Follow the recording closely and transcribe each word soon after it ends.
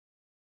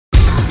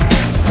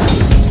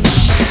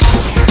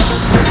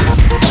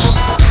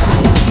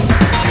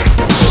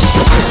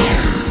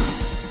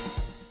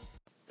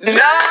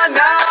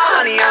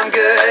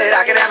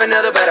have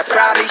another, but I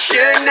probably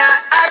should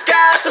not. I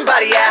got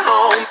somebody at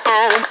home.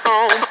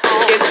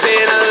 It's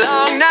been a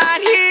long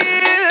night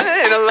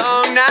here and a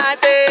long night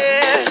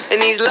there,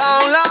 and these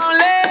long, long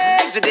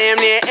legs are damn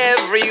near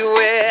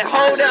everywhere.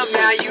 Hold up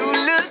now, you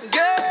look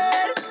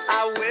good,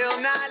 I will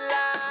not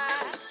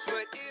lie,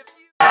 but if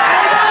you...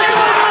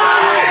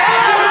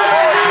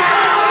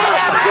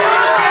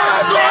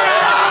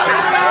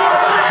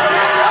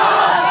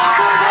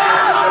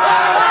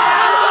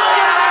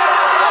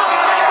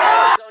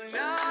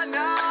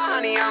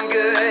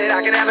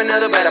 I could have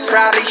another, but I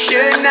probably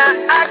should not.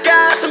 I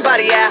got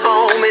somebody at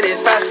home, and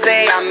if I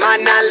stay, I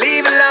might not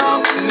leave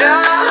alone. No,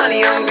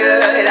 honey, I'm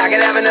good. I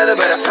could have another,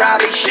 but I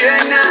probably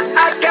should not.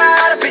 I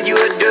gotta bid you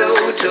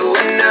adieu to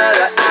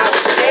another. I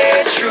will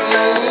stay true.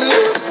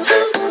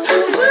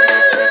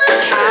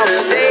 I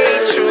will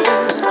stay true.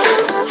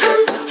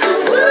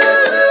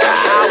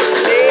 I will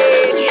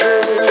stay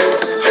true.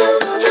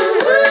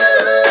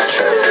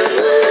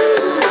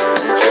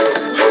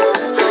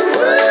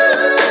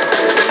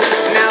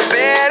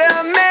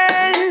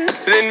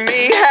 Than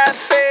me have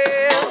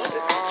failed,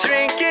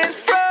 drinking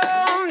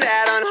from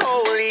that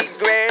unholy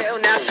grail.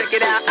 Now check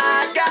it out,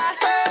 I got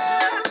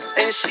her,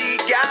 and she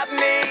got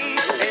me,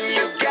 and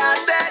you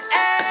got that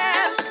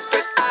ass,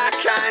 but I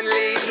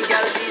kindly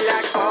gotta be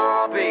like,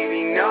 oh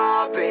baby,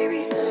 no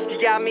baby,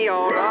 you got me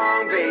all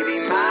wrong, baby,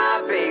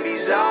 my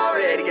baby's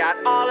already got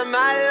all of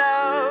my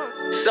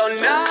love. So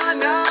no,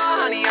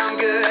 honey, I'm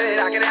good.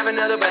 I could have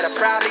another, but I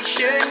probably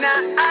should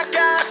not. I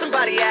got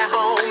somebody at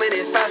home, and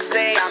if I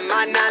stay, I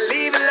might not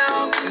leave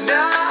alone.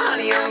 No,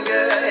 honey, I'm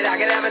good. I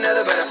could have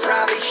another, but I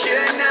probably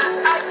should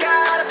not. I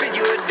gotta bid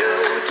you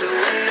adieu to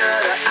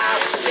another. I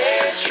will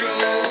stay true.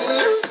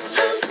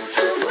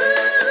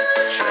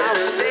 I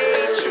will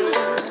stay true.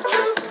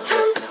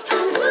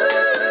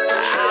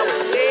 I will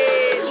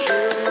stay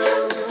true.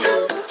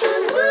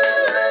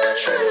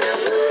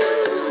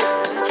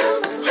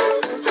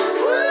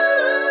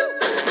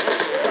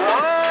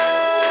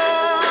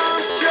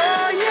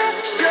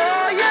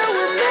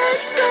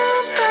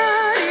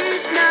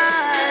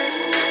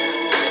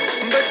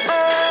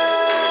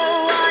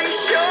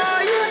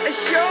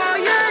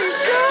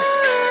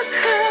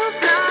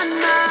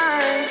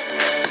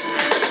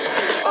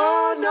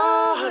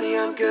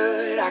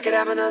 I could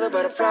have another,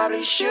 but I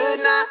probably should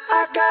not.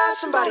 I got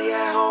somebody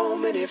at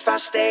home, and if I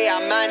stay,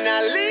 I might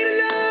not leave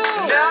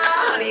alone. No,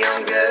 honey,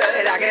 I'm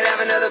good. I could have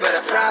another, but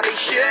I probably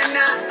should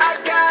not. I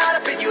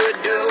gotta bid you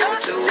adieu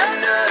to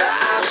another.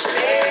 I'll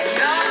stay.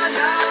 No,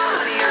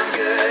 honey, I'm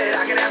good.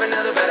 I could have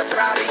another, but I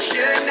probably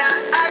should not.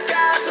 I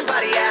got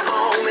somebody at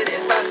home, and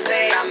if I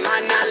stay, I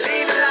might not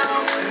leave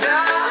alone. No,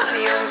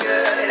 honey, I'm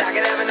good. I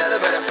could have another,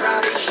 but I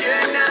probably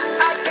should not.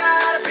 I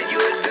gotta bid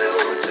you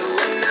adieu to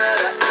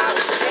another. I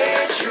will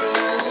stay true.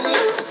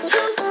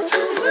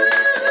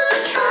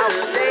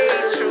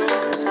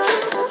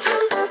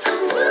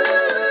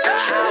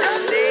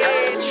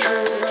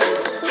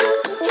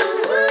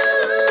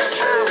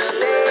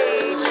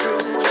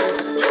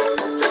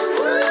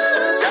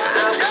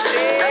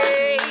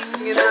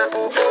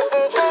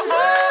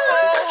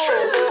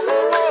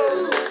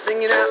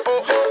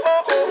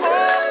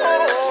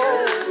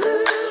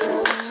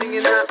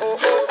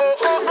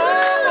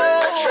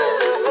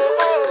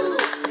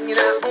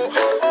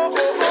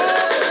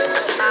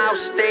 I'll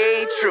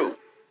stay true.